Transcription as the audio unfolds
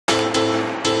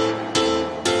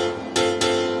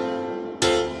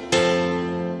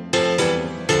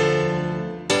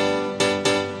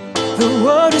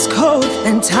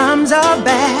are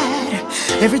bad.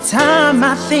 Every time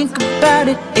I think about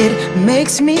it, it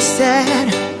makes me sad.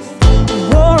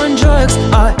 War and drugs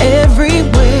are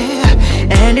everywhere,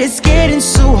 and it's getting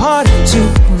so hard to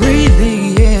breathe the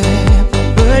air.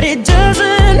 But it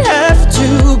doesn't have to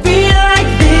be like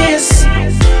this.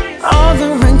 All the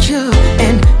rancor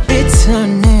and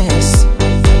bitterness.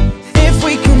 If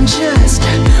we can just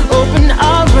open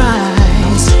our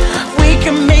eyes, we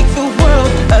can make the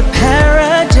world a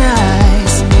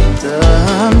paradise.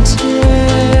 Someday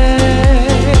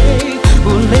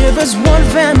we'll live as one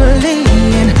family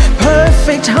in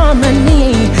perfect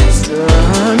harmony.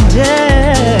 Someday,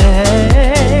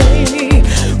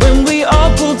 when we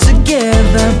all pull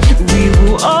together, we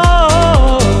will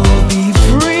all be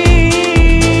free.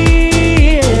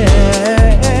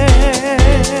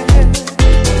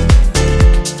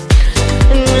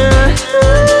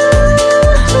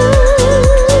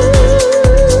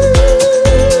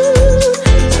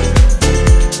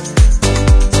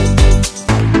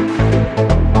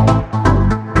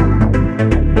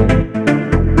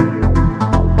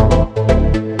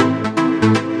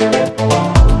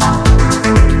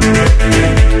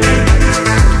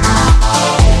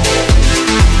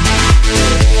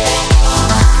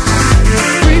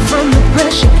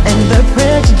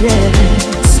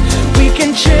 We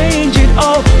can change it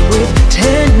all with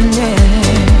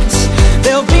tenderness.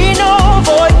 There'll be